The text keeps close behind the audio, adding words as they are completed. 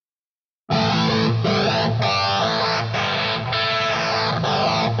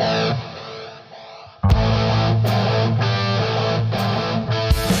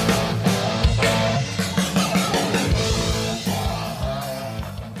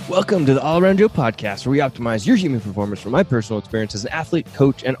Welcome to the All Around Joe podcast, where we optimize your human performance from my personal experience as an athlete,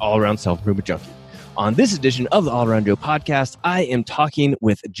 coach, and all-around self-improvement junkie. On this edition of the All Around Joe podcast, I am talking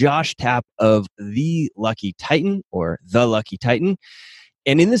with Josh Tapp of The Lucky Titan, or The Lucky Titan.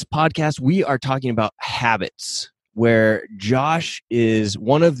 And in this podcast, we are talking about habits, where Josh is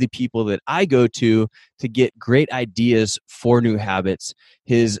one of the people that I go to get great ideas for new habits.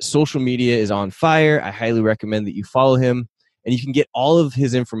 His social media is on fire. I highly recommend that you follow him. And you can get all of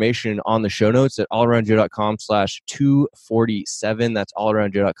his information on the show notes at allaroundjoe.com/247. That's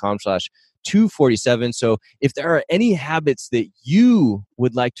allaroundjoe.com/247. So if there are any habits that you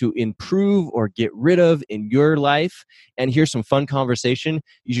would like to improve or get rid of in your life and hear some fun conversation,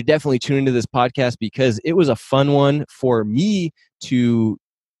 you should definitely tune into this podcast, because it was a fun one for me to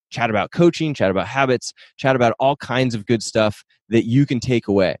chat about coaching, chat about habits, chat about all kinds of good stuff that you can take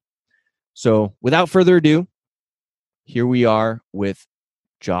away. So without further ado, here we are with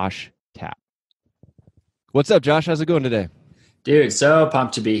Josh Tapp. What's up, Josh? How's it going today? Dude, so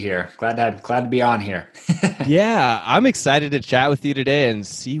pumped to be here. Glad to be on here. Yeah, I'm excited to chat with you today and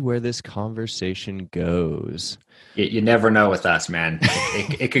see where this conversation goes. You never know with us, man.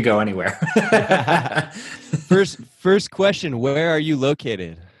 It could go anywhere. First question, where are you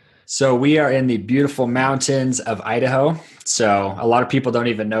located? So we are in the beautiful mountains of Idaho. So a lot of people don't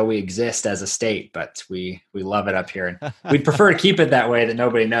even know we exist as a state, but we love it up here. And we'd prefer to keep it that way, that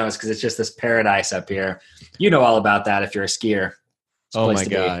nobody knows, because it's just this paradise up here. You know all about that if you're a skier. Oh my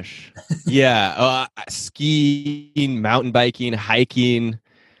gosh. Yeah. Skiing, mountain biking, hiking,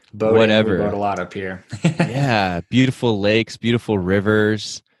 boating, whatever. We boat a lot up here. Yeah. Beautiful lakes, beautiful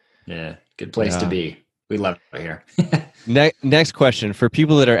rivers. Yeah. Good place to be. We love it here. Next question, for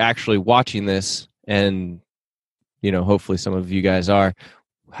people that are actually watching this, and hopefully some of you guys are,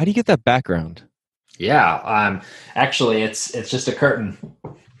 how do you get that background? Yeah, actually it's just a curtain.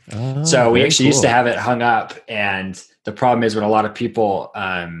 So we actually used to have it hung up, and the problem is when a lot of people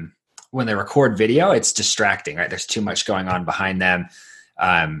when they record video, it's distracting, right? There's too much going on behind them.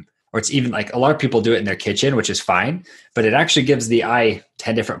 Or it's even like a lot of people do it in their kitchen, which is fine, but it actually gives the eye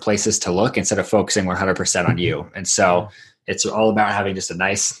 10 different places to look instead of focusing 100% on you. And so it's all about having just a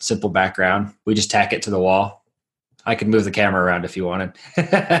nice, simple background. We just tack it to the wall. I could move the camera around if you wanted.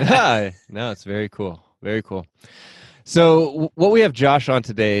 No, it's very cool. Very cool. So what we have Josh on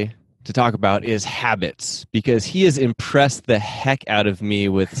today to talk about is habits, because he has impressed the heck out of me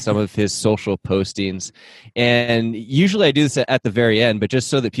with some of his social postings. And usually I do this at the very end, but just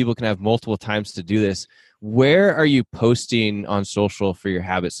so that people can have multiple times to do this, where are you posting on social for your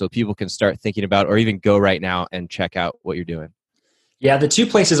habits so people can start thinking about, or even go right now and check out what you're doing? Yeah, the two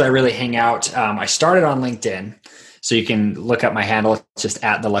places I really hang out, I started on LinkedIn, so you can look up my handle. It's just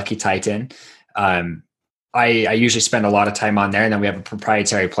at The Lucky Titan. I usually spend a lot of time on there, and then we have a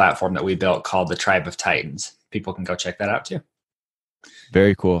proprietary platform that we built called the Tribe of Titans. People can go check that out too.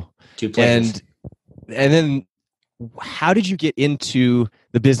 Very cool. Two places. And then how did you get into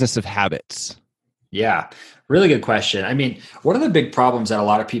the business of habits? Yeah, really good question. I mean, one of the big problems that a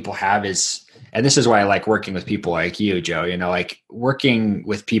lot of people have is, and this is why I like working with people like you, Joe, like working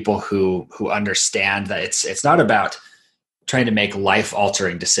with people who understand that it's not about trying to make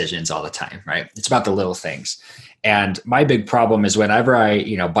life-altering decisions all the time, right? It's about the little things. And my big problem is whenever I,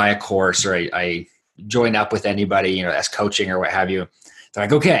 buy a course or I join up with anybody, as coaching or what have you, they're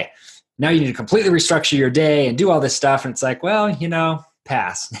like, okay, now you need to completely restructure your day and do all this stuff. And it's like, well,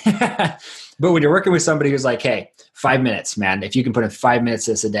 pass. But when you're working with somebody who's like, hey, 5 minutes, man, if you can put in 5 minutes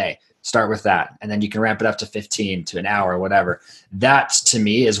this a day, start with that. And then you can ramp it up to 15 to an hour, whatever. That to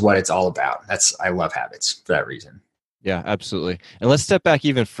me is what it's all about. I love habits for that reason. Yeah, absolutely. And let's step back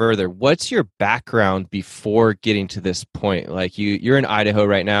even further. What's your background before getting to this point? Like you're in Idaho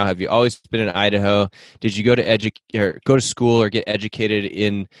right now. Have you always been in Idaho? Did you go to go to school or get educated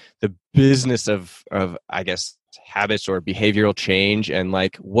in the business of I guess habits or behavioral change? And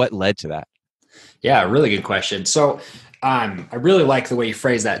like what led to that? Yeah, really good question. So I really like the way you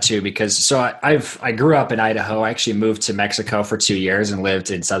phrase that too, because I grew up in Idaho. I actually moved to Mexico for 2 years and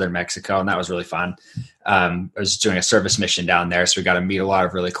lived in southern Mexico, and that was really fun. I was doing a service mission down there, so we got to meet a lot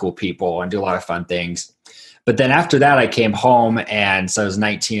of really cool people and do a lot of fun things. But then after that, I came home, and so I was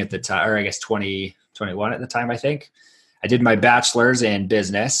 19 at the time, or I guess 20, 21 at the time, I think. I did my bachelor's in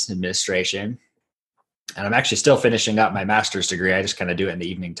business administration, and I'm actually still finishing up my master's degree. I just kind of do it in the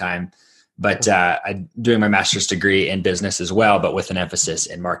evening time. But I'm doing my master's degree in business as well, but with an emphasis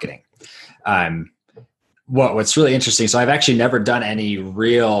in marketing. What's really interesting, so I've actually never done any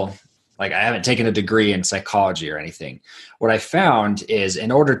real, I haven't taken a degree in psychology or anything. What I found is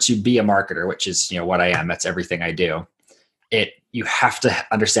in order to be a marketer, which is what I am, that's everything I do, it you have to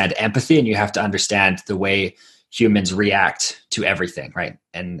understand empathy, and you have to understand the way humans react to everything, right?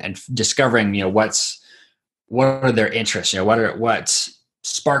 And discovering, what are their interests, what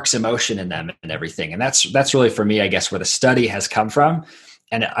sparks emotion in them and everything. And that's really, for me, I guess, where the study has come from.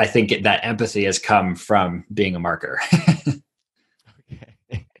 And I think that empathy has come from being a marketer.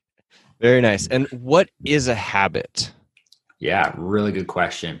 Okay. Very nice. And what is a habit? Yeah, really good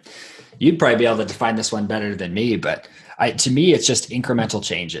question. You'd probably be able to define this one better than me, but to me, it's just incremental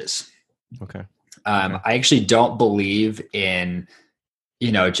changes. Okay. I actually don't believe in,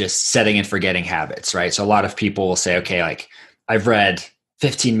 just setting and forgetting habits, right? So a lot of people will say, okay, like I've read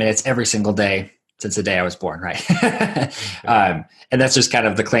 15 minutes every single day since the day I was born, right? And that's just kind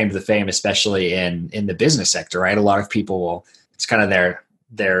of the claim to the fame, especially in the business sector, right? A lot of people it's kind of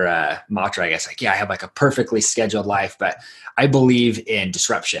their mantra, I guess, like, yeah, I have like a perfectly scheduled life, but I believe in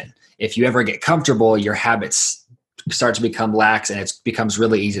disruption. If you ever get comfortable, your habits start to become lax, and it becomes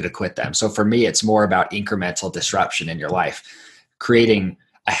really easy to quit them. So for me, it's more about incremental disruption in your life, creating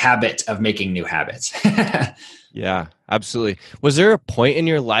a habit of making new habits. Yeah, absolutely. Was there a point in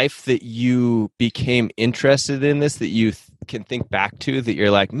your life that you became interested in this, that you can think back to, that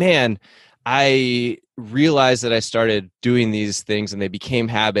you're like, man, I realized that I started doing these things and they became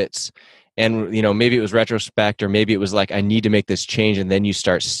habits, and maybe it was retrospect, or maybe it was like, I need to make this change, and then you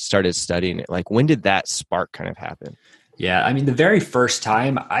started studying it. Like, when did that spark kind of happen? Yeah, I mean, the very first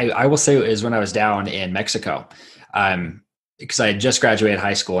time, I will say, is when I was down in Mexico. Because I had just graduated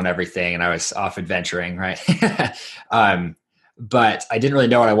high school and everything, and I was off adventuring, right? But I didn't really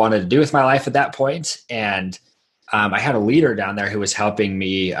know what I wanted to do with my life at that point. And I had a leader down there who was helping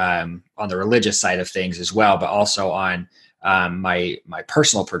me on the religious side of things as well, but also on my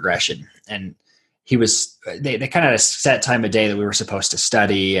personal progression. And they kind of had a set time of day that we were supposed to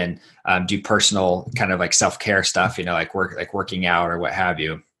study and do personal kind of like self-care stuff, like working out or what have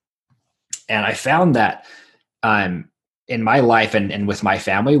you. And I found that in my life and with my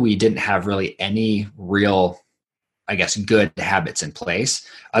family, we didn't have really any real, I guess, good habits in place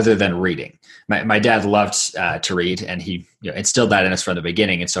other than reading. My dad loved to read, and he instilled that in us from the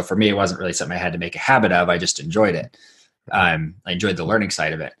beginning. And so for me, it wasn't really something I had to make a habit of. I just enjoyed it. I enjoyed the learning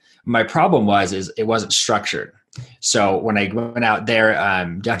side of it. My problem is it wasn't structured. So when I went out there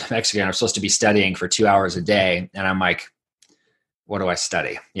down to Mexico, and I was supposed to be studying for 2 hours a day, and I'm like, what do I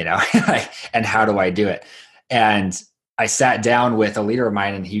study? And how do I do it? And I sat down with a leader of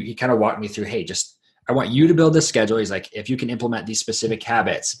mine, and he kind of walked me through, hey, I want you to build this schedule. He's like, if you can implement these specific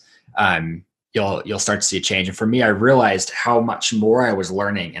habits, you'll start to see a change. And for me, I realized how much more I was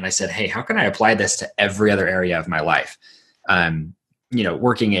learning. And I said, hey, how can I apply this to every other area of my life?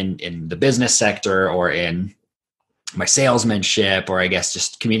 Working in the business sector, or in my salesmanship, or I guess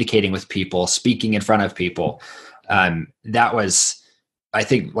just communicating with people, speaking in front of people. That was, I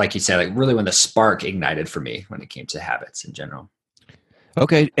think, like you said, like really when the spark ignited for me when it came to habits in general.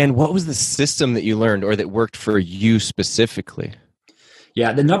 Okay. And what was the system that you learned, or that worked for you specifically?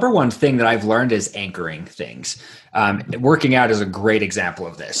 Yeah, the number one thing that I've learned is anchoring things. Working out is a great example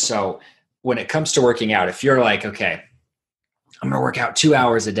of this. So when it comes to working out, if you're like, okay, I'm going to work out 2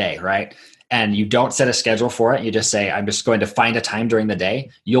 hours a day, right? And you don't set a schedule for it, you just say, I'm just going to find a time during the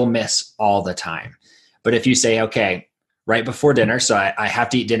day, you'll miss all the time. But if you say, okay, right before dinner, so I have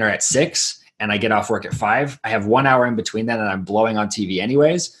to eat dinner at 6 and I get off work at 5, I have 1 hour in between then and I'm blowing on TV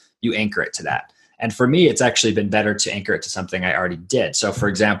anyways, you anchor it to that. And for me, it's actually been better to anchor it to something I already did. So for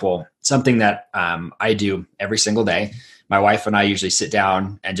example, something that I do every single day, my wife and I usually sit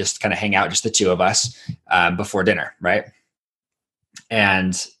down and just kind of hang out, just the two of us before dinner, right?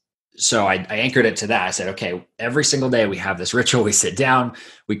 And so I anchored it to that. I said, okay, every single day we have this ritual. We sit down,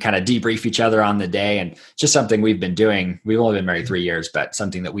 we kind of debrief each other on the day, and just something we've been doing. We've only been married 3 years, but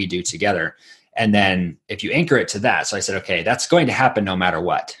something that we do together. And then if you anchor it to that, so I said, okay, that's going to happen no matter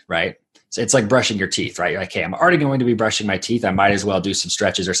what, right? So it's like brushing your teeth, right? You're like, okay, I'm already going to be brushing my teeth. I might as well do some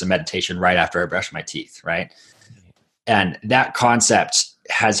stretches or some meditation right after I brush my teeth, right? And that concept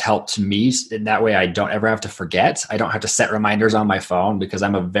has helped me in that way. I don't ever have to forget. I don't have to set reminders on my phone because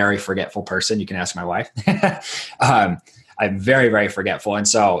I'm a very forgetful person. You can ask my wife. I'm very, very forgetful. And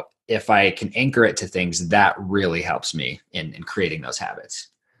so if I can anchor it to things, that really helps me in creating those habits.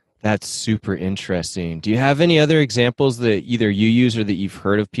 That's super interesting. Do you have any other examples that either you use or that you've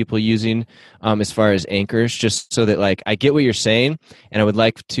heard of people using as far as anchors, just so that like I get what you're saying, and I would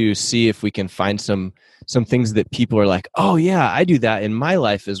like to see if we can find some things that people are like, oh yeah, I do that in my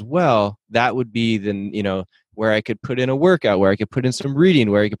life as well. That would be then, where I could put in a workout, where I could put in some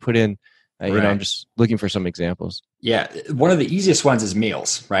reading, where I could put in I'm just looking for some examples. Yeah. One of the easiest ones is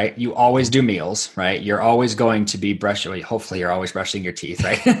meals, right? You always do meals, right? You're always going to be brushing. Well, hopefully you're always brushing your teeth,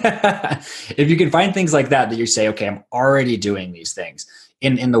 right? If you can find things like that you say, okay, I'm already doing these things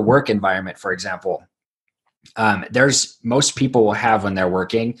in the work environment, for example, there's most people will have when they're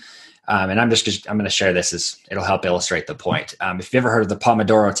working. And I'm going to share this as it'll help illustrate the point. If you've ever heard of the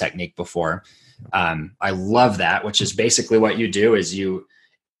Pomodoro technique before, I love that, which is basically what you do is you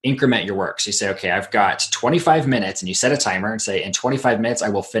increment your work. So you say, okay, I've got 25 minutes and you set a timer and say, in 25 minutes, I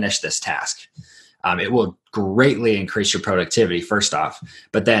will finish this task. It will greatly increase your productivity first off,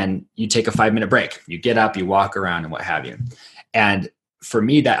 but then you take a 5-minute break, you get up, you walk around and what have you. And for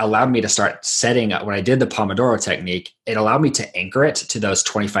me, that allowed me to start setting up when I did the Pomodoro technique, it allowed me to anchor it to those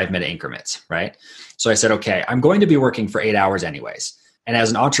 25-minute increments, right? So I said, okay, I'm going to be working for 8 hours anyways. And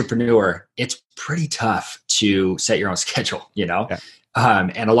as an entrepreneur, it's pretty tough to set your own schedule, Yeah.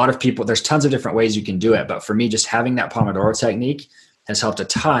 And a lot of people, there's tons of different ways you can do it. But for me, just having that Pomodoro technique has helped a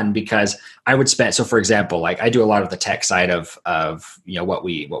ton because I would spend, so for example, like I do a lot of the tech side of what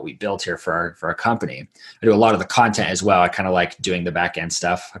we built here for our company. I do a lot of the content as well. I kind of like doing the back end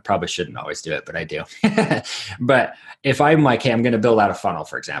stuff. I probably shouldn't always do it, but I do. But if I'm like, hey, I'm going to build out a funnel,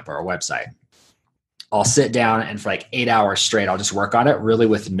 for example, or a website, I'll sit down and for like 8 hours straight, I'll just work on it really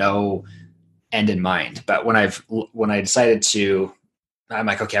with no end in mind. But when I decided to, I'm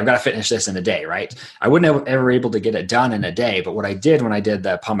like, okay, I've got to finish this in a day, right? I wouldn't ever able to get it done in a day. But what I did when I did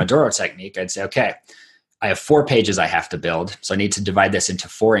the Pomodoro technique, I'd say, okay, I have 4 pages I have to build. So I need to divide this into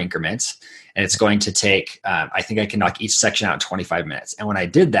 4 increments. And it's going to take, I think I can knock each section out in 25 minutes. And when I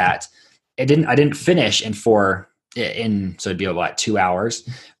did that, I didn't finish so it'd be about 2 hours,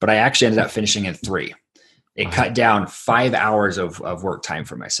 but I actually ended up finishing in 3. It cut down 5 hours of work time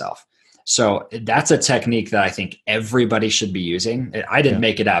for myself. So that's a technique that I think everybody should be using. I didn't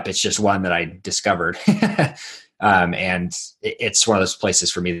make it up. It's just one that I discovered. And it's one of those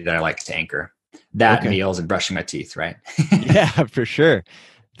places for me that I like to anchor that meals and brushing my teeth. Right. Yeah, for sure.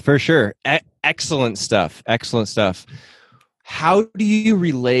 For sure. Excellent stuff. Excellent stuff. How do you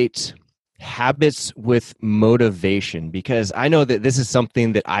relate habits with motivation? Because I know that this is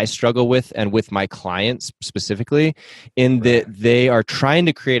something that I struggle with and with my clients specifically in that they are trying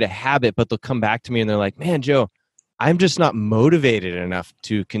to create a habit, but they'll come back to me and they're like, man, Joe, I'm just not motivated enough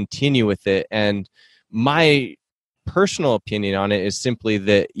to continue with it. And my personal opinion on it is simply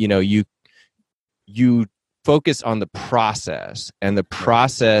that, you focus on the process, and the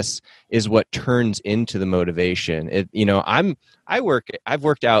process is what turns into the motivation. I've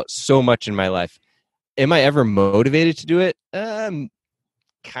worked out so much in my life. Am I ever motivated to do it?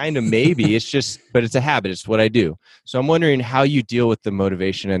 Kind of, maybe. But it's a habit. It's what I do. So I'm wondering how you deal with the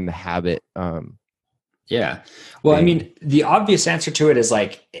motivation and the habit. Yeah. Well, I mean, the obvious answer to it is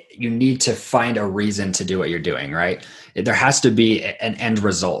like, you need to find a reason to do what you're doing, right? There has to be an end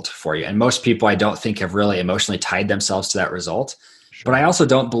result for you. And most people, I don't think, have really emotionally tied themselves to that result. Sure. But I also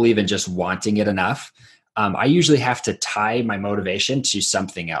don't believe in just wanting it enough. I usually have to tie my motivation to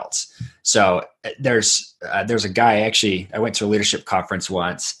something else. So there's a guy, actually, I went to a leadership conference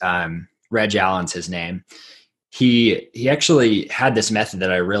once. Reg Allen's his name. He actually had this method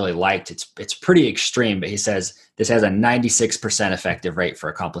that I really liked. It's pretty extreme, but he says this has a 96% effective rate for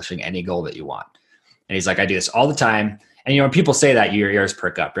accomplishing any goal that you want. And he's like, I do this all the time. And when people say that, your ears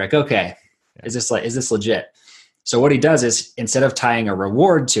perk up. You're like, okay, is this legit? So what he does is, instead of tying a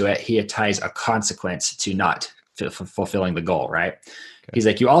reward to it, he ties a consequence to not fulfilling the goal, right? Okay. He's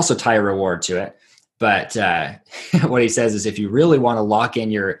like, you also tie a reward to it. But what he says is, if you really want to lock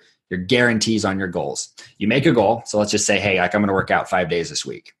in your guarantees on your goals, you make a goal. So let's just say, hey, like I'm going to work out 5 days this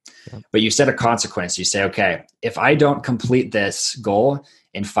week. Yeah. But you set a consequence. You say, okay, if I don't complete this goal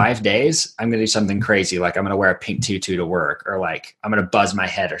in 5 days, I'm going to do something crazy. Like I'm going to wear a pink tutu to work, or like I'm going to buzz my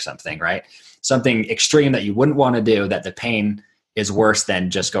head or something, right? Something extreme that you wouldn't want to do, that the pain is worse than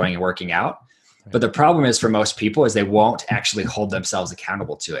just going and working out. Right. But the problem is, for most people, is they won't actually hold themselves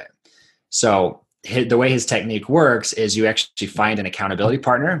accountable to it. So the way his technique works is, you actually find an accountability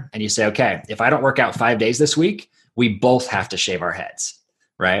partner and you say, okay, if I don't work out 5 days this week, we both have to shave our heads.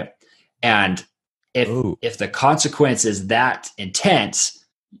 Right. And if the consequence is that intense,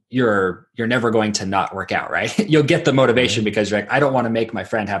 you're never going to not work out, right? You'll get the motivation because you're like, I don't want to make my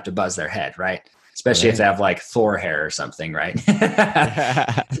friend have to buzz their head, right? Especially if they have like Thor hair or something, right?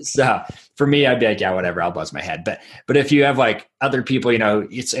 So for me, I'd be like, yeah, whatever, I'll buzz my head. But if you have like other people,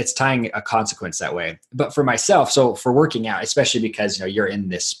 it's tying a consequence that way. But for myself, so for working out, especially because you're in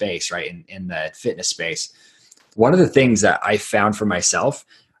this space, right? In the fitness space, one of the things that I found for myself,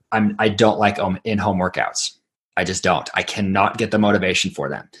 I don't like in-home workouts. I just don't. I cannot get the motivation for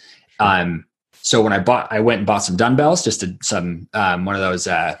them. So when I went and bought some dumbbells, some one of those,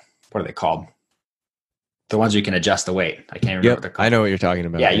 what are they called? The ones you can adjust the weight. I can't remember what they're called. I know what you're talking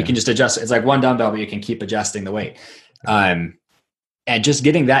about. Yeah, you can just adjust. It's like one dumbbell, but you can keep adjusting the weight. And just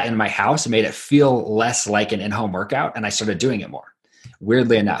getting that in my house made it feel less like an in-home workout. And I started doing it more,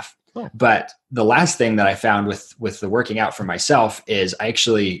 weirdly enough. Oh. But the last thing that I found with the working out for myself is I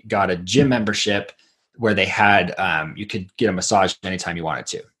actually got a gym membership where they had, you could get a massage anytime you wanted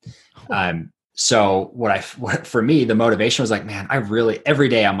to. So for me, the motivation was like, man, every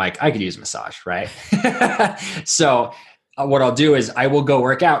day I'm like, I could use a massage. Right. So what I'll do is I will go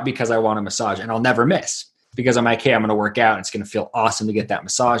work out because I want a massage, and I'll never miss because I'm like, hey, I'm going to work out and it's going to feel awesome to get that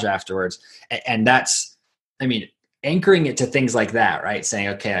massage afterwards. And that's, anchoring it to things like that, right? Saying,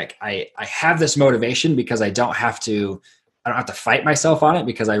 okay, I have this motivation because I don't have to fight myself on it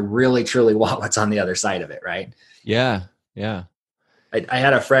because I really, truly want what's on the other side of it. Right. Yeah. Yeah. I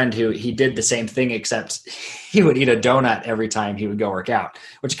had a friend who he did the same thing, except he would eat a donut every time he would go work out,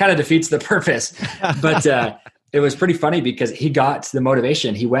 which kind of defeats the purpose. But it was pretty funny because he got the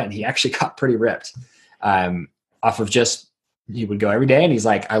motivation. He went and he actually got pretty ripped off of he would go every day, and he's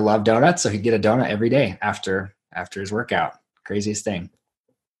like, I love donuts. So he'd get a donut every day after his workout. Craziest thing.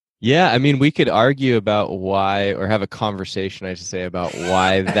 Yeah. We could argue about why, or have a conversation, I should say, about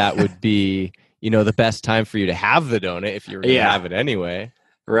why that would be, the best time for you to have the donut if you're going to have it anyway.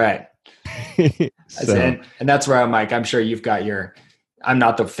 Right. And that's where I'm like, I'm sure you've got I'm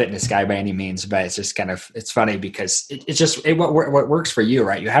not the fitness guy by any means, but it's just it's funny because it's just what works for you,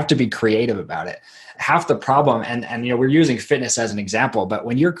 right? You have to be creative about it. Half the problem, and we're using fitness as an example, but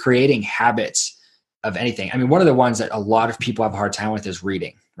when you're creating habits of anything, one of the ones that a lot of people have a hard time with is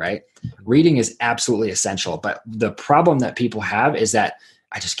reading, right? Reading is absolutely essential. But the problem that people have is that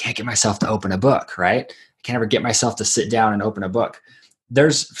I just can't get myself to open a book, right? I can't ever get myself to sit down and open a book.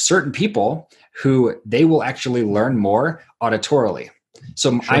 There's certain people who they will actually learn more auditorily.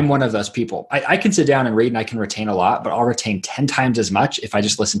 So sure. I'm one of those people. I can sit down and read and I can retain a lot, but I'll retain 10 times as much if I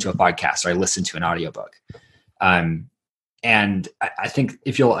just listen to a podcast or I listen to an audiobook. And I think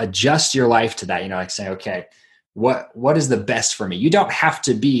if you'll adjust your life to that, like saying, okay, what is the best for me? You don't have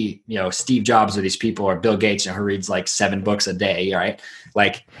to be, Steve Jobs or these people, or Bill Gates, who reads like 7 books a day, right?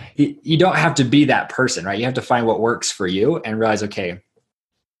 Like you don't have to be that person, right? You have to find what works for you and realize, okay,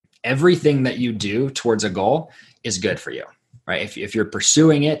 everything that you do towards a goal is good for you, right? If you're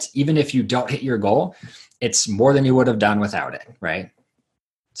pursuing it, even if you don't hit your goal, it's more than you would have done without it, right?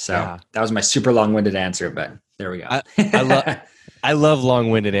 So That was my super long-winded answer, but there we go. I love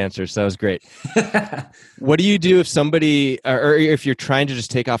long-winded answers. So that was great. What do you do if somebody, or if you're trying to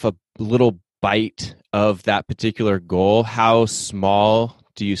just take off a little bite of that particular goal? How small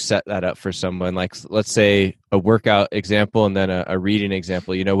do you set that up for someone? Like, let's say a workout example and then a reading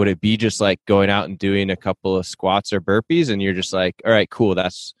example. Would it be just like going out and doing a couple of squats or burpees, and you're just like, all right, cool,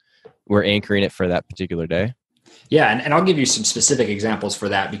 we're anchoring it for that particular day? Yeah, and I'll give you some specific examples for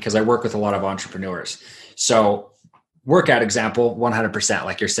that because I work with a lot of entrepreneurs. So workout example, 100%,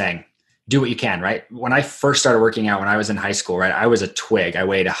 like you're saying, do what you can, right? When I first started working out when I was in high school, right, I was a twig. I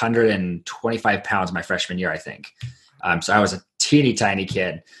weighed 125 pounds my freshman year, I think. So I was a teeny tiny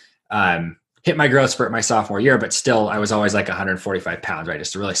kid. Hit my growth spurt my sophomore year, but still I was always like 145 pounds, right?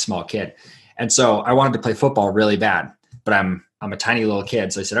 Just a really small kid. And so I wanted to play football really bad, but I'm a tiny little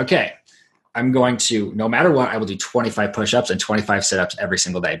kid. So I said, okay, I'm going to, no matter what, I will do 25 push-ups and 25 sit-ups every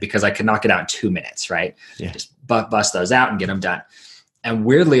single day because I could knock it out in 2 minutes, right? Yeah. Just bust those out and get them done. And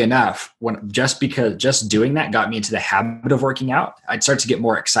weirdly enough, just doing that got me into the habit of working out, I'd start to get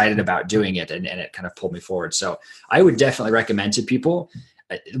more excited about doing it, and it kind of pulled me forward. So I would definitely recommend to people,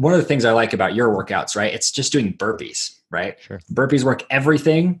 one of the things I like about your workouts, right? It's just doing burpees, right? Sure. Burpees work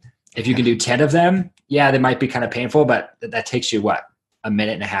everything. If you can do 10 of them, they might be kind of painful, but that takes you a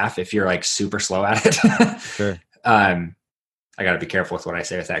minute and a half if you're like super slow at it. Sure. I got to be careful with what I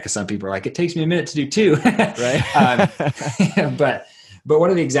say with that because some people are like, it takes me a minute to do 2. Right. But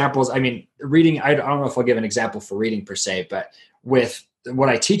one of the examples, reading, I don't know if I'll give an example for reading per se, but with what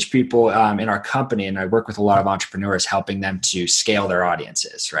I teach people in our company, and I work with a lot of entrepreneurs helping them to scale their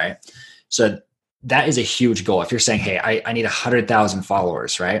audiences, right? So that is a huge goal. If you're saying, hey, I need 100,000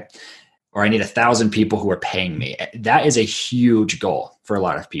 followers, right? Or I need 1,000 people who are paying me. That is a huge goal for a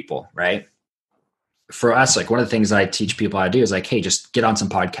lot of people, right? For us, like one of the things that I teach people how to do is like, hey, just get on some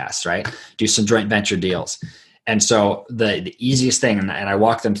podcasts, right? Do some joint venture deals. And so the easiest thing, and I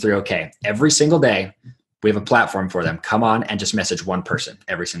walk them through, okay, every single day, we have a platform for them. Come on and just message one person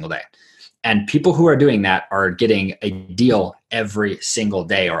every single day. And people who are doing that are getting a deal every single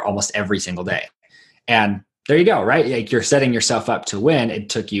day or almost every single day. And there you go, right? Like you're setting yourself up to win. It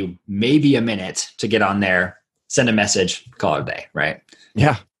took you maybe a minute to get on there, send a message, call it a day, right?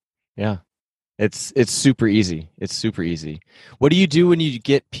 Yeah. Yeah. It's super easy. It's super easy. What do you do when you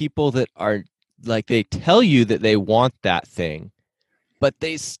get people that are like, they tell you that they want that thing, but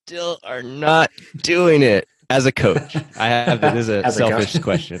they still are not doing it? As a coach, I have this is a selfish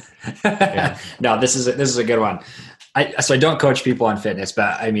question. Yeah. No, this is a good one. So I don't coach people on fitness,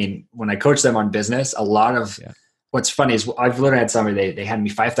 but I mean, when I coach them on business, a lot of what's funny is I've literally had somebody, they handed me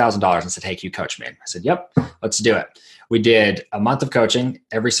 $5,000 and said, "Hey, can you coach me?" I said, "Yep, let's do it." We did a month of coaching.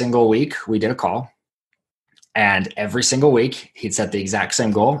 Every single week we did a call, and every single week he'd set the exact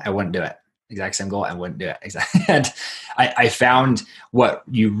same goal. I wouldn't do it. Exact same goal. I wouldn't do it. Exactly. And I found what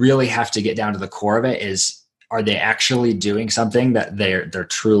you really have to get down to the core of it is, are they actually doing something that they're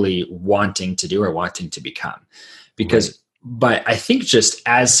truly wanting to do or wanting to become? Because, but I think just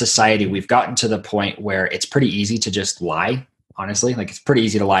as society, we've gotten to the point where it's pretty easy to just lie, honestly. Like it's pretty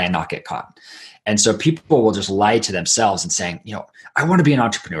easy to lie and not get caught. And so people will just lie to themselves and saying, I want to be an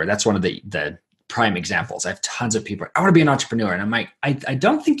entrepreneur. That's one of the prime examples. I have tons of people, I want to be an entrepreneur. And I'm like, I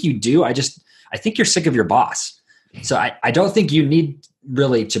don't think you do. I think you're sick of your boss. So I don't think you need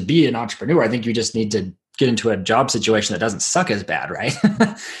really to be an entrepreneur. I think you just need to get into a job situation that doesn't suck as bad, right?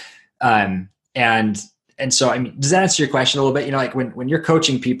 And so, I mean, does that answer your question a little bit? Like when you're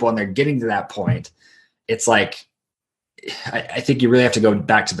coaching people and they're getting to that point, it's like, I think you really have to go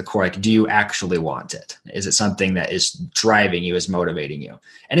back to the core. Like, do you actually want it? Is it something that is driving you, is motivating you?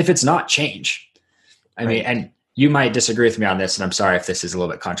 And if it's not, change. I mean, and you might disagree with me on this, and I'm sorry if this is a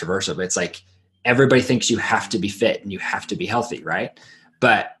little bit controversial, but it's like everybody thinks you have to be fit and you have to be healthy, right?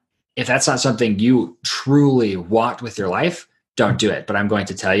 But if that's not something you truly want with your life, don't do it. But I'm going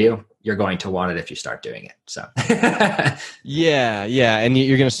to tell you, you're going to want it if you start doing it. So yeah. And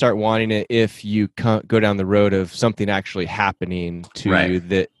you're going to start wanting it if you go down the road of something actually happening to you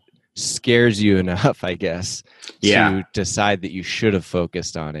that scares you enough, I guess, to decide that you should have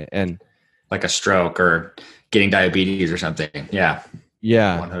focused on it. And like a stroke or getting diabetes or something. Yeah.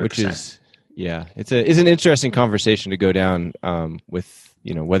 100%. Which is, it's an interesting conversation to go down with,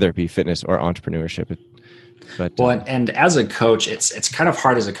 whether it be fitness or entrepreneurship. But and as a coach, it's kind of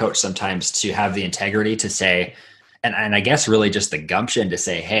hard as a coach sometimes to have the integrity to say, and I guess really just the gumption to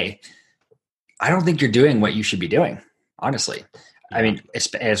say, "Hey, I don't think you're doing what you should be doing." Honestly, I mean,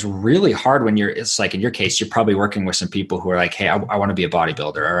 it's really hard when it's like in your case, you're probably working with some people who are like, "Hey, I want to be a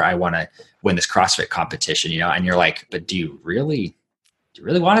bodybuilder, or I want to win this CrossFit competition," and you're like, "But do you really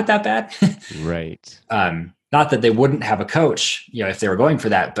want it that bad?" Right. Not that they wouldn't have a coach, if they were going for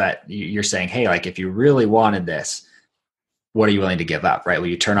that, but you're saying, hey, like if you really wanted this, what are you willing to give up, right? Will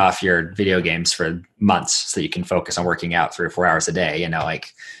you turn off your video games for months so you can focus on working out 3 or 4 hours a day?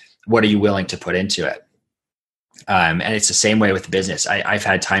 Like what are you willing to put into it? And it's the same way with business. I've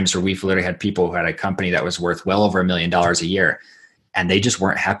had times where we've literally had people who had a company that was worth well over $1 million a year, and they just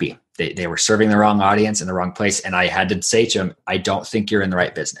weren't happy. They were serving the wrong audience in the wrong place. And I had to say to them, I don't think you're in the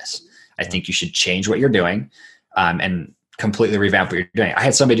right business. I think you should change what you're doing and completely revamp what you're doing. I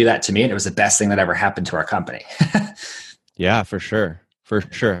had somebody do that to me, and it was the best thing that ever happened to our company. Yeah, for sure.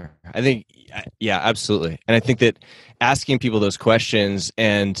 I think, absolutely. And I think that asking people those questions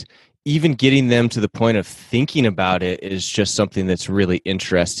and even getting them to the point of thinking about it is just something that's really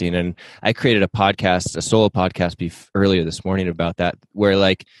interesting. And I created a solo podcast earlier this morning about that,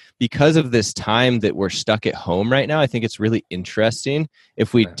 where because of this time that we're stuck at home right now, I think it's really interesting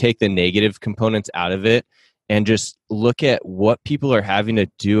if we take the negative components out of it and just look at what people are having to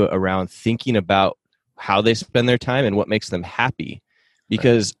do around thinking about how they spend their time and what makes them happy.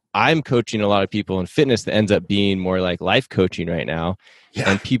 Because I'm coaching a lot of people in fitness that ends up being more like life coaching right now.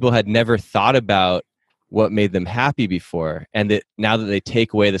 Yeah. And people had never thought about what made them happy before. And that now that they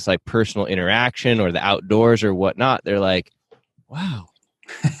take away this personal interaction or the outdoors or whatnot, they're like, wow,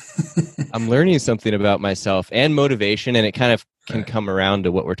 I'm learning something about myself and motivation. And it kind of can come around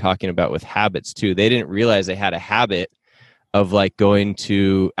to what we're talking about with habits too. They didn't realize they had a habit of going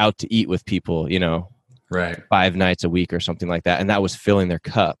out to eat with people, 5 nights a week or something like that. And that was filling their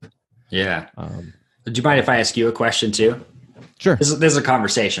cup. Yeah. Do you mind if I ask you a question too? Sure. This is a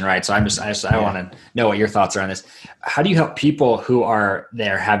conversation, right? So I want to know what your thoughts are on this. How do you help people who are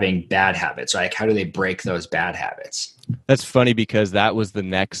having bad habits, right? How do they break those bad habits? That's funny because that was the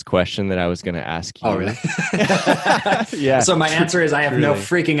next question that I was going to ask you. Oh, really? Yeah. So my answer is I have no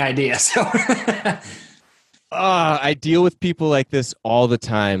freaking idea. So I deal with people like this all the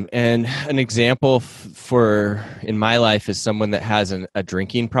time. And an example in my life is someone that has a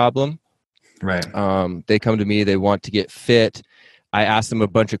drinking problem. Right. They come to me, they want to get fit. I ask them a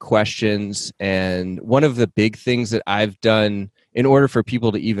bunch of questions. And one of the big things that I've done in order for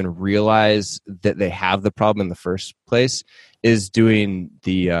people to even realize that they have the problem in the first place is doing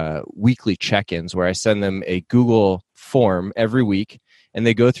the weekly check-ins, where I send them a Google form every week, and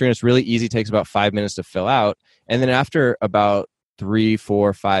they go through, and it's really easy. It takes about 5 minutes to fill out. And then after about 3,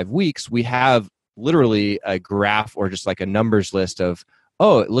 4, 5 weeks, we have literally a graph or just like a numbers list of,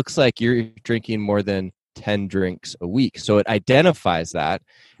 oh, it looks like you're drinking more than 10 drinks a week. So it identifies that.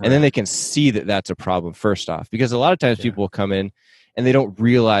 And then they can see that that's a problem first off, because a lot of times people will come in and they don't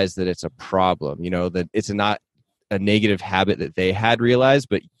realize that it's a problem, that it's not a negative habit that they had realized,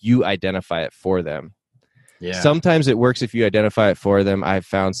 but you identify it for them. Yeah. Sometimes it works if you identify it for them. I've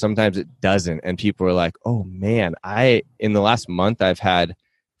found sometimes it doesn't. And people are like, oh man, in the last month, I've had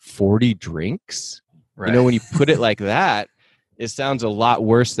 40 drinks. Right. When you put it like that, it sounds a lot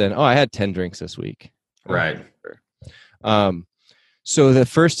worse than, oh, I had 10 drinks this week. Right. So the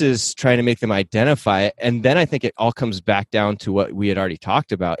first is trying to make them identify it. And then I think it all comes back down to what we had already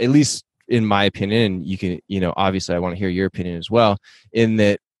talked about, at least in my opinion. You can, obviously I want to hear your opinion as well, in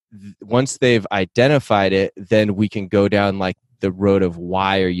that once they've identified it, then we can go down like the road of,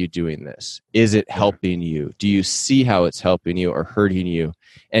 why are you doing this? Is it helping you? Do you see how it's helping you or hurting you?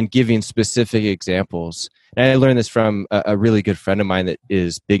 And giving specific examples. And I learned this from a really good friend of mine that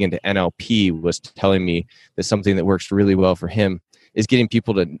is big into NLP, was telling me that something that works really well for him is getting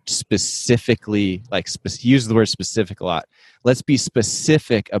people to specifically, use the word specific a lot. Let's be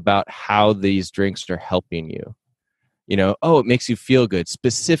specific about how these drinks are helping you. Oh, it makes you feel good.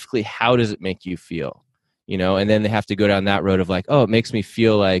 Specifically, how does it make you feel? And then they have to go down that road of like, oh, it makes me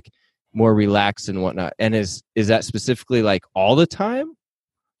feel like more relaxed and whatnot. And is that specifically like all the time?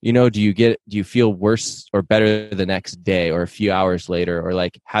 Do you feel worse or better the next day or a few hours later? Or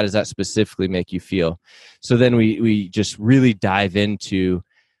like, how does that specifically make you feel? So then we just really dive into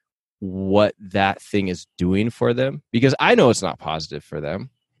what that thing is doing for them, because I know it's not positive for them.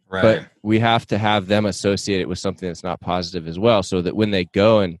 Right. But we have to have them associate it with something that's not positive as well, so that when they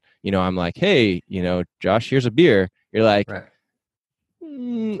go and, I'm like, hey, Josh, here's a beer. You're like, right.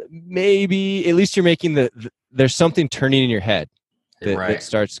 Maybe at least you're making there's something turning in your head that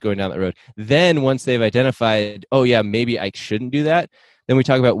starts going down that road. Then once they've identified, oh yeah, maybe I shouldn't do that, then we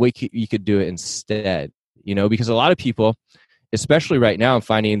talk about what you could do it instead, because a lot of people, especially right now, I'm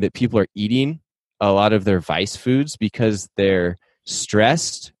finding that people are eating a lot of their vice foods because they're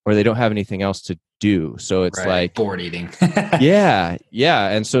stressed or they don't have anything else to do. So it's like bored eating. yeah.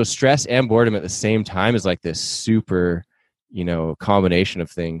 And so stress and boredom at the same time is like this super, combination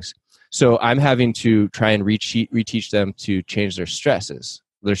of things. So I'm having to try and reteach them to change their stresses,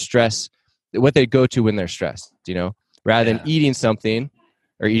 their stress, what they go to when they're stressed, rather than eating something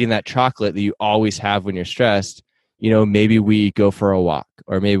or eating that chocolate that you always have when you're stressed. Maybe we go for a walk,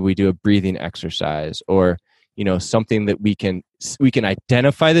 or maybe we do a breathing exercise, or, something that we can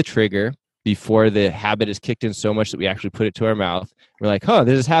identify the trigger before the habit is kicked in so much that we actually put it to our mouth. We're like, oh,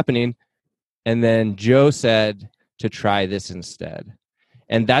 this is happening. And then Joe said to try this instead.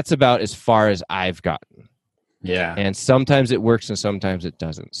 And that's about as far as I've gotten. Yeah. And sometimes it works and sometimes it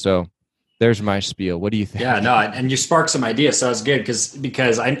doesn't. So there's my spiel. What do you think? Yeah, no, and you sparked some ideas. So that's good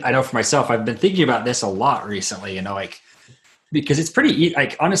because I know for myself, I've been thinking about this a lot recently, because it's pretty,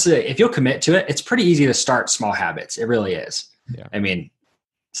 honestly, if you'll commit to it, it's pretty easy to start small habits. It really is. Yeah. I mean,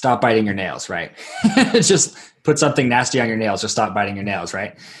 stop biting your nails, right? Just put something nasty on your nails or stop biting your nails,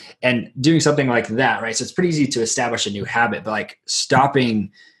 right? And doing something like that, right? So it's pretty easy to establish a new habit, but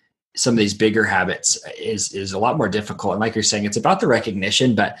stopping some of these bigger habits is a lot more difficult. And like you're saying, it's about the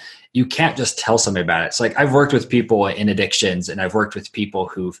recognition, but you can't just tell somebody about it. It's like I've worked with people in addictions, and I've worked with people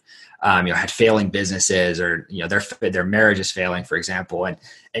who've had failing businesses, or their marriage is failing, for example. And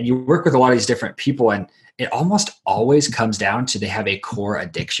you work with a lot of these different people, and it almost always comes down to they have a core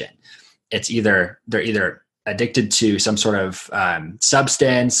addiction. It's they're either addicted to some sort of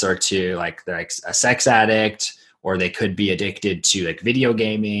substance, or to they're like a sex addict, or they could be addicted to video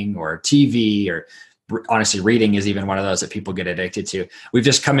gaming or TV, or honestly, reading is even one of those that people get addicted to. We've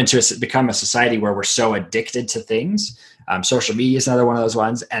just become a society where we're so addicted to things. Social media is another one of those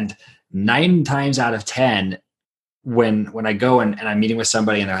ones. And 9 times out of 10, when I go and I'm meeting with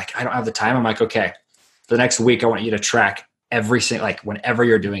somebody and they're like, I don't have the time. I'm like, okay, for the next week, I want you to track every single, whenever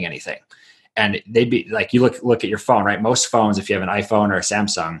you're doing anything. And they'd be like, you look at your phone, right? Most phones, if you have an iPhone or a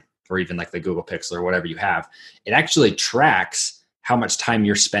Samsung, or even the Google Pixel or whatever you have, it actually tracks how much time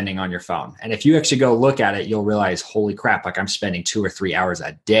you're spending on your phone. And if you actually go look at it, you'll realize, holy crap, I'm spending 2 or 3 hours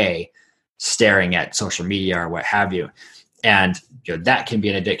a day staring at social media or what have you. And that can be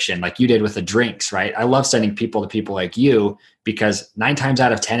an addiction, like you did with the drinks, right? I love sending people to people like you because 9 times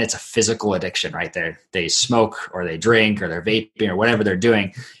out of 10, it's a physical addiction, right? They smoke or they drink or they're vaping or whatever they're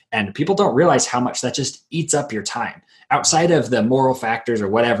doing. And people don't realize how much that just eats up your time. Outside of the moral factors or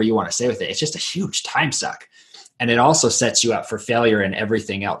whatever you want to say with it, it's just a huge time suck. And it also sets you up for failure in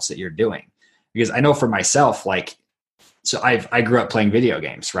everything else that you're doing. Because I know for myself, like, so I grew up playing video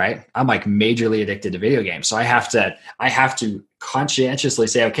games, right? I'm like majorly addicted to video games. So I have to conscientiously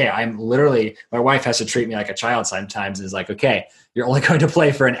say, okay, my wife has to treat me like a child sometimes. Is like, okay, you're only going to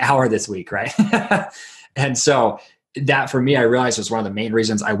play for an hour this week, right? And so that for me, I realized was one of the main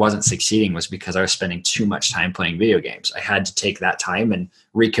reasons I wasn't succeeding was because I was spending too much time playing video games. I had to take that time and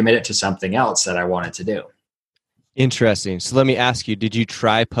recommit it to something else that I wanted to do. Interesting. So let me ask you, did you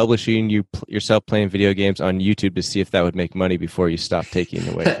try publishing yourself playing video games on YouTube to see if that would make money before you stopped taking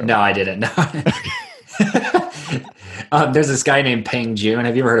it away from No, I didn't. No. There's this guy named Peng Joon.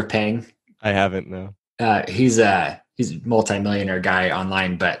 Have you ever heard of Peng? I haven't, no. He's a multimillionaire guy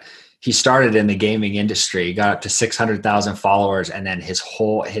online, but he started in the gaming industry. He got up to 600,000 followers, and then his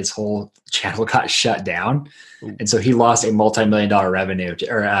whole channel got shut down. Ooh. And so he lost a multi-million-dollar revenue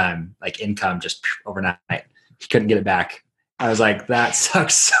like income just overnight. He couldn't get it back. I was like, that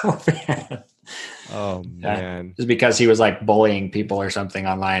sucks so bad. Oh man. Just because he was like bullying people or something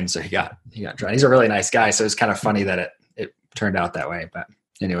online. So he got tried. He's a really nice guy. So it's kind of funny that it turned out that way. But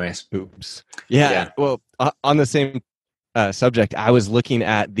anyways. Oops. Yeah. Well, on the same subject, I was looking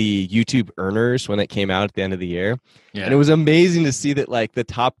at the YouTube earners when it came out at the end of the year. Yeah. And it was amazing to see that like the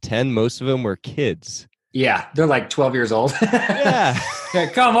top 10, most of them were kids. Yeah, they're like 12 years old. Yeah.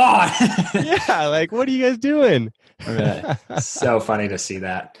 Come on. Yeah, like, what are you guys doing? So funny to see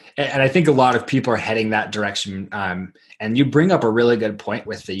that. And I think a lot of people are heading that direction. And you bring up a really good point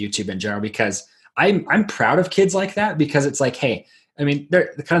with the YouTube in general, because I'm proud of kids like that, because it's like, hey, I mean,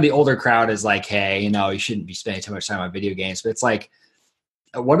 they're kind of the older crowd is like, hey, you shouldn't be spending too much time on video games. But it's like,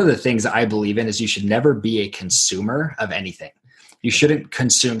 one of the things that I believe in is you should never be a consumer of anything. You shouldn't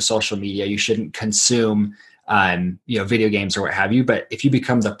consume social media. You shouldn't consume, video games or what have you. But if you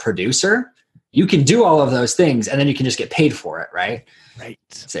become the producer, you can do all of those things, and then you can just get paid for it, right? Right.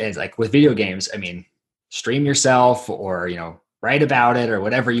 So it's like with video games, I mean, stream yourself or write about it or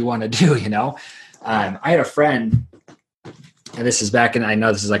whatever you want to do. I had a friend, and this is back in, I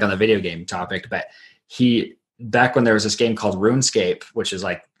know this is like on the video game topic, but back when there was this game called RuneScape, which is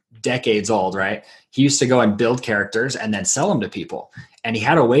like decades old, right? He used to go and build characters and then sell them to people. And he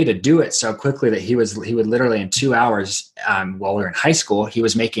had a way to do it so quickly that he would literally in 2 hours, while we were in high school, he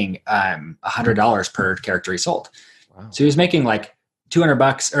was making $100 per character he sold. Wow. So he was making like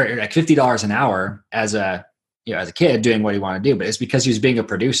 $200 or like $50 an hour as a kid doing what he wanted to do. But it's because he was being a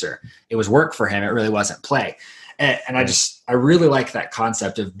producer. It was work for him. It really wasn't play. And I really like that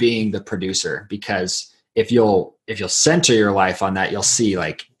concept of being the producer, because if you'll center your life on that, you'll see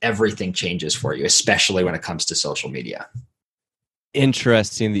like everything changes for you, especially when it comes to social media.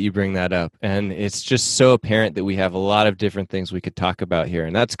 Interesting that you bring that up. And it's just so apparent that we have a lot of different things we could talk about here.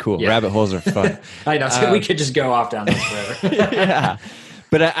 And that's cool. Yeah. Rabbit holes are fun. I know. So we could just go off down those forever. Yeah.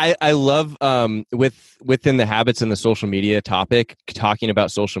 But I love within the habits and the social media topic, talking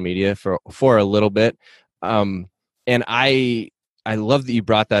about social media for a little bit. And I love that you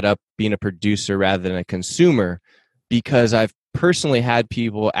brought that up, being a producer rather than a consumer, because I've personally had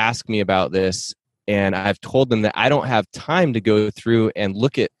people ask me about this, and I've told them that I don't have time to go through and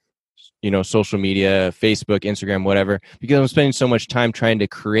look at, social media, Facebook, Instagram, whatever, because I'm spending so much time trying to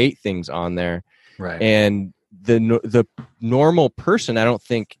create things on there. Right. And the normal person, I don't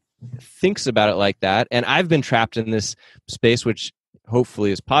think, thinks about it like that. And I've been trapped in this space, which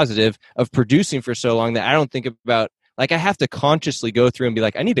hopefully is positive, of producing for so long that I don't think about, like, I have to consciously go through and be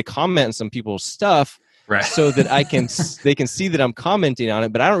like, I need to comment on some people's stuff, right, so that they can see that I'm commenting on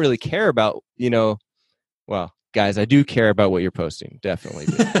it. But I don't really care about, well, guys, I do care about what you're posting. Definitely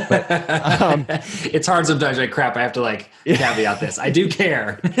do. But, it's hard sometimes, like, crap, I have to caveat this. I do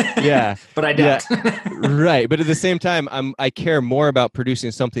care. Yeah. But I don't. Yeah. Right. But at the same time, I care more about producing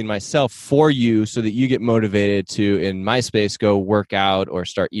something myself for you so that you get motivated to, in my space, go work out or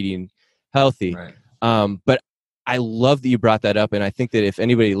start eating healthy. Right. But I love that you brought that up. And I think that if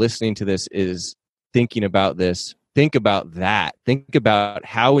anybody listening to this is thinking about this, think about that. Think about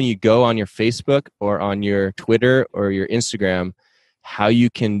how, when you go on your Facebook or on your Twitter or your Instagram, how you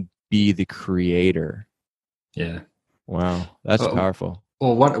can be the creator. Yeah. Wow. That's powerful.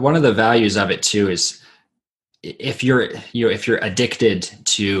 Well, one of the values of it too is if you're addicted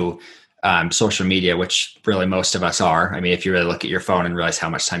to social media, which really most of us are. I mean, if you really look at your phone and realize how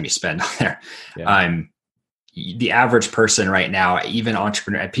much time you spend on there, the average person right now, even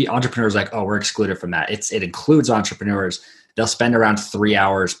entrepreneurs like, oh, we're excluded from that. It includes entrepreneurs. They'll spend around 3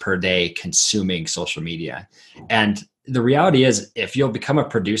 hours per day consuming social media. And the reality is, if you'll become a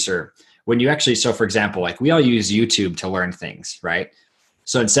producer, when you actually, so for example, like we all use YouTube to learn things, right?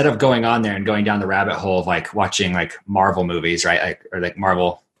 So instead of going on there and going down the rabbit hole of like watching like Marvel movies, right? Or like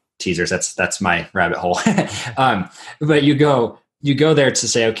Marvel teasers, that's my rabbit hole. But you go there to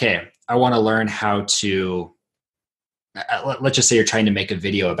say, okay, I want to learn how to, let's just say you're trying to make a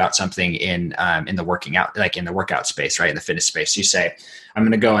video about something in the working out, like in the workout space, right? In the fitness space. So you say, I'm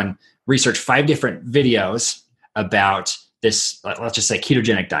going to go and research 5 different videos about this, let's just say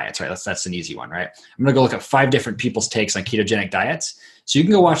ketogenic diets, right? That's an easy one, right? I'm going to go look at 5 different people's takes on ketogenic diets. So you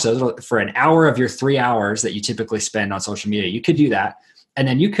can go watch those for an hour of your 3 hours that you typically spend on social media. You could do that. And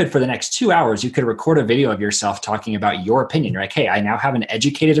then you could, for the next 2 hours, you could record a video of yourself talking about your opinion. You're like, hey, I now have an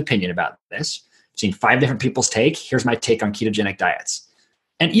educated opinion about this. I've seen 5 different people's take. Here's my take on ketogenic diets.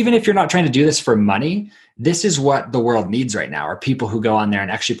 And even if you're not trying to do this for money, this is what the world needs right now, are people who go on there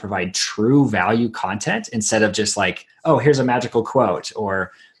and actually provide true value content instead of just like, oh, here's a magical quote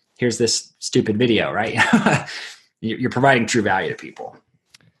or here's this stupid video, right? You're providing true value to people.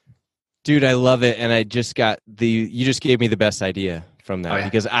 Dude, I love it. And you just gave me the best idea from that,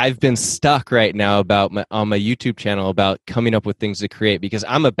 because I've been stuck right now on my YouTube channel about coming up with things to create, because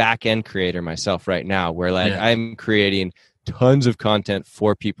I'm a back end creator myself right now, where I'm creating tons of content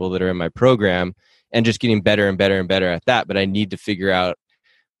for people that are in my program and just getting better and better and better at that. But I need to figure out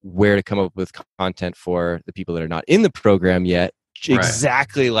where to come up with content for the people that are not in the program yet,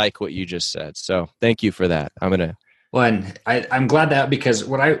 exactly like what you just said. So thank you for that. Well, and I'm glad that, because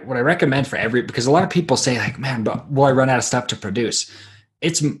what I recommend for because a lot of people say like, man, but will I run out of stuff to produce?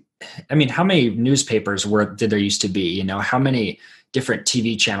 How many newspapers did there used to be? You know, how many different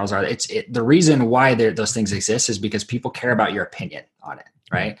TV channels are there? The reason why those things exist is because people care about your opinion on it,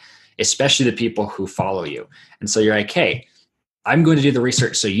 right? Especially the people who follow you. And so you're like, hey, I'm going to do the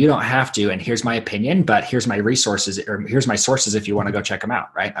research so you don't have to, and here's my opinion, but here's my resources, or here's my sources if you want to go check them out,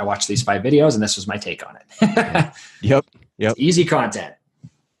 right? I watched these 5 videos and this was my take on it. Yep. It's easy content.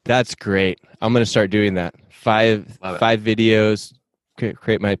 That's great. I'm going to start doing that. 5 videos,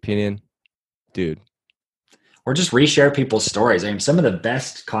 create my opinion. Dude. Or just reshare people's stories. I mean, some of the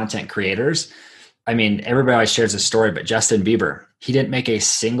best content creators, everybody always shares a story, but Justin Bieber, he didn't make a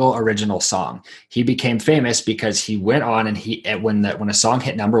single original song. He became famous because he went on and when a song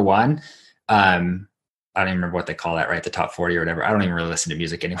hit number 1, I don't even remember what they call that, right? The top 40 or whatever. I don't even really listen to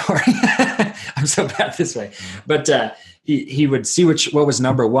music anymore. I'm so bad this way. But he would see what was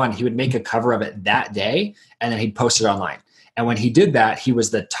number 1. He would make a cover of it that day, and then he'd post it online. And when he did that, he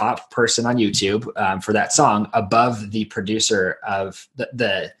was the top person on YouTube for that song, above the producer of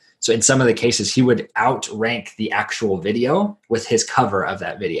the. So in some of the cases, he would outrank the actual video with his cover of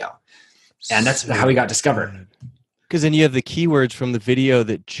that video. And that's how he got discovered. Because then you have the keywords from the video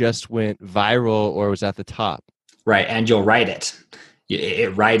that just went viral or was at the top. Right. And you'll write it.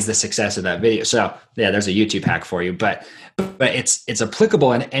 It rides the success of that video. So yeah, there's a YouTube hack for you. But it's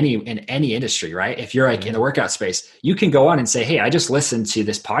applicable in any industry, right? If you're like in the workout space, you can go on and say, hey, I just listened to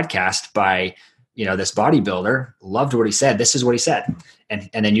this podcast by this bodybuilder, loved what he said. This is what he said. And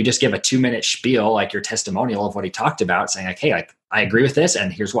then you just give a 2-minute spiel, like your testimonial of what he talked about, saying like, hey, I agree with this.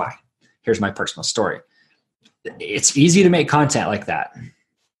 And here's why. Here's my personal story. It's easy to make content like that.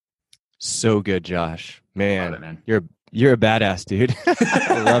 So good, Josh. Man, love it, man. You're a badass, dude.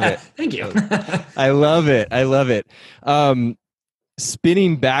 I love it. Thank you. I love it.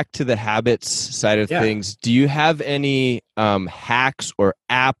 Spinning back to the habits side of things, do you have any hacks or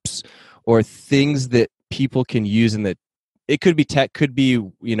apps or things that people can use, and that it could be tech, could be,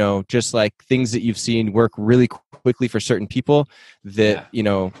 just like things that you've seen work really quickly for certain people that,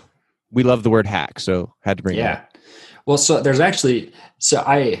 we love the word hack. So had to bring it up. Well, so there's actually,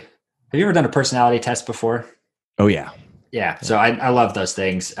 have you ever done a personality test before? Oh yeah. Yeah. So I love those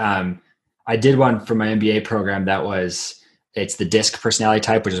things. I did one for my MBA program it's the DISC personality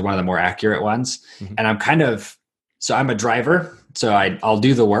type, which is one of the more accurate ones. Mm-hmm. And I'm a driver, so I'll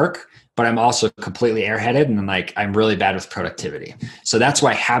do the work, but I'm also completely airheaded, and I'm really bad with productivity. So that's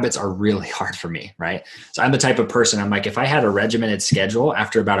why habits are really hard for me, right? So I'm the type of person, I'm like, if I had a regimented schedule,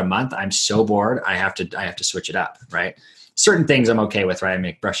 after about a month, I'm so bored, I have to switch it up, right? Certain things I'm okay with, right? I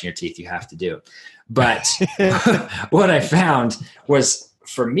mean, brushing your teeth, you have to do. But what I found was,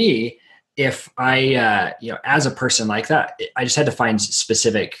 for me, if I, as a person like that, I just had to find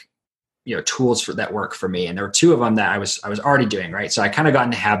specific tools that work for me. And there were 2 of them that I was already doing, right? So I kind of got in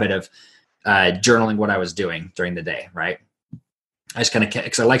the habit of journaling what I was doing during the day, right? I just kind of,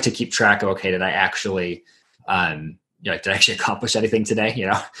 because I like to keep track of, okay, did I actually Like, did I actually accomplish anything today?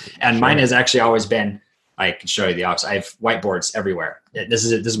 And mine has actually always been, I can show you the opposite. I have whiteboards everywhere. This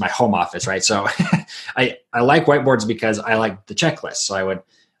is my home office, right? So I like whiteboards because I like the checklist. So I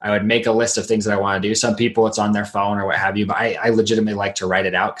would make a list of things that I want to do. Some people it's on their phone or what have you, but I legitimately like to write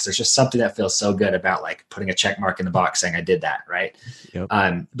it out because there's just something that feels so good about like putting a check mark in the box saying I did that, right? Yep.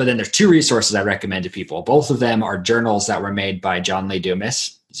 But then there's two resources I recommend to people. Both of them are journals that were made by John Lee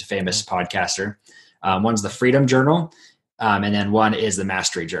Dumas. He's a famous podcaster. One's the Freedom Journal, and then one is the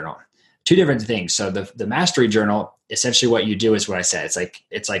Mastery Journal. Two different things. So the Mastery Journal, essentially what you do is what I said. It's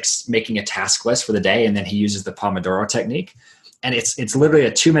like making a task list for the day, and then he uses the Pomodoro technique. And it's literally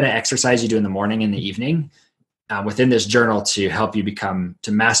a 2-minute exercise you do in the morning and the evening within this journal to help you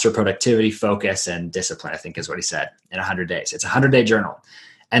to master productivity, focus, and discipline, I think is what he said, in 100 days. It's a 100-day journal.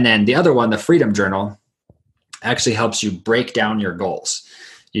 And then the other one, the Freedom Journal, actually helps you break down your goals.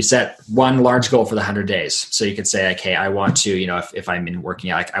 You set one large goal for the 100 days. So you could say, okay, I want to, if I'm in working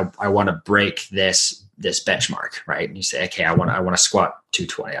out, like I want to break this benchmark, right? And you say, okay, I want to squat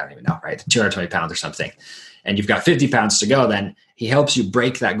 220. I don't even know, right? 220 pounds or something. And you've got 50 pounds to go. Then he helps you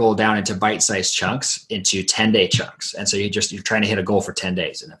break that goal down into bite-sized chunks, into 10-day chunks. And so you're trying to hit a goal for 10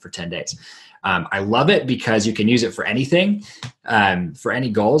 days and then for 10 days. I love it because you can use it for anything, for any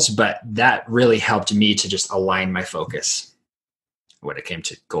goals, but that really helped me to just align my focus when it came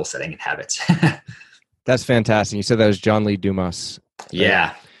to goal setting and habits. That's fantastic. You said that was John Lee Dumas.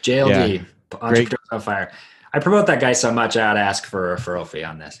 Yeah. JLD, Entrepreneurs on Fire. I promote that guy so much, I ought to ask for a referral fee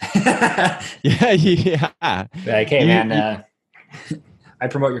on this. Yeah. Like, hey, man, I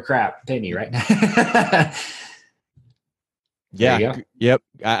promote your crap. Pay me, right? Yeah. Yep.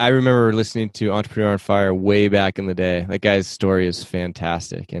 I remember listening to Entrepreneur on Fire way back in the day. That guy's story is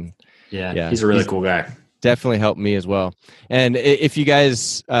fantastic. And yeah, he's a really cool guy. Definitely helped me as well. And if you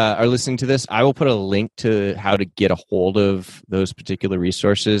guys are listening to this, I will put a link to how to get a hold of those particular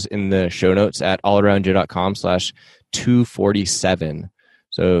resources in the show notes at allaroundjoe.com/247.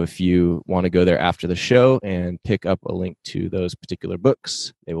 So if you want to go there after the show and pick up a link to those particular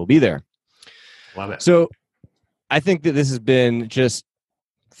books, they will be there. Love it. So I think that this has been just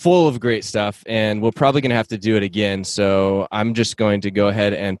full of great stuff, and we're probably going to have to do it again. So I'm just going to go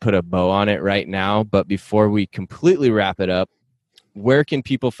ahead and put a bow on it right now. But before we completely wrap it up, where can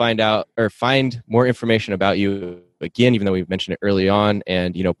people find out or find more information about you? Again, even though we've mentioned it early on,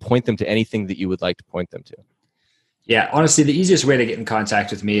 and point them to anything that you would like to point them to. Yeah, honestly, the easiest way to get in contact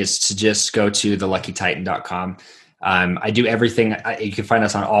with me is to just go to theluckytitan.com. I do everything. You can find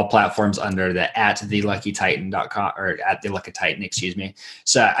us on all platforms under the @theluckytitan.com or @theluckytitan, excuse me.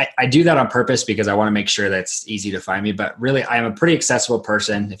 So I do that on purpose because I want to make sure that it's easy to find me. But really, I am a pretty accessible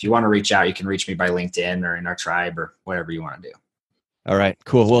person. If you want to reach out, you can reach me by LinkedIn or in our tribe or whatever you want to do. All right,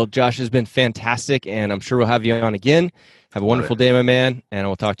 cool. Well, Josh has been fantastic, and I'm sure we'll have you on again. Have a wonderful day, my man, and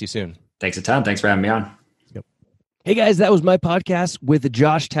we'll talk to you soon. Thanks a ton. Thanks for having me on. Hey guys, that was my podcast with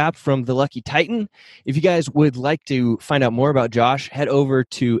Josh Tapp from The Lucky Titan. If you guys would like to find out more about Josh, head over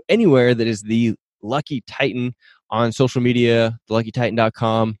to anywhere that is The Lucky Titan on social media,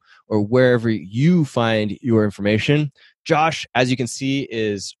 theluckytitan.com, or wherever you find your information. Josh, as you can see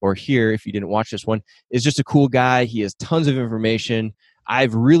or hear if you didn't watch this one, is just a cool guy. He has tons of information.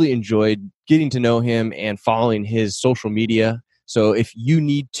 I've really enjoyed getting to know him and following his social media. So if you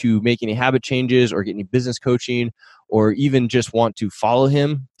need to make any habit changes or get any business coaching or even just want to follow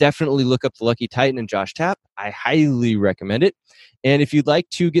him, definitely look up The Lucky Titan and Josh Tapp. I highly recommend it. And if you'd like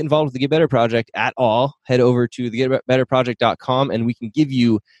to get involved with the Get Better Project at all, head over to thegetbetterproject.com and we can give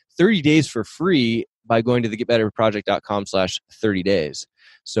you 30 days for free by going to thegetbetterproject.com/30 days.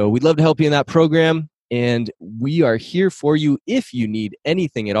 So we'd love to help you in that program. And we are here for you if you need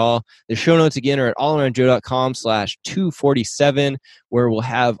anything at all. The show notes again are at allaroundjoe.com/247, where we'll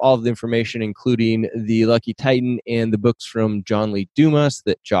have all of the information, including The Lucky Titan and the books from John Lee Dumas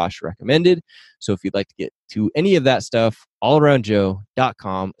that Josh recommended. So if you'd like to get to any of that stuff,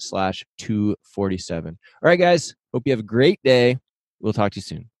 allaroundjoe.com/247. All right, guys. Hope you have a great day. We'll talk to you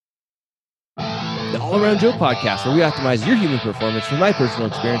soon. The All Around Joe podcast, where we optimize your human performance from my personal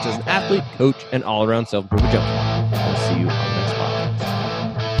experience as an athlete, coach, and all-around self-improvement junkie. We'll see you on the next podcast.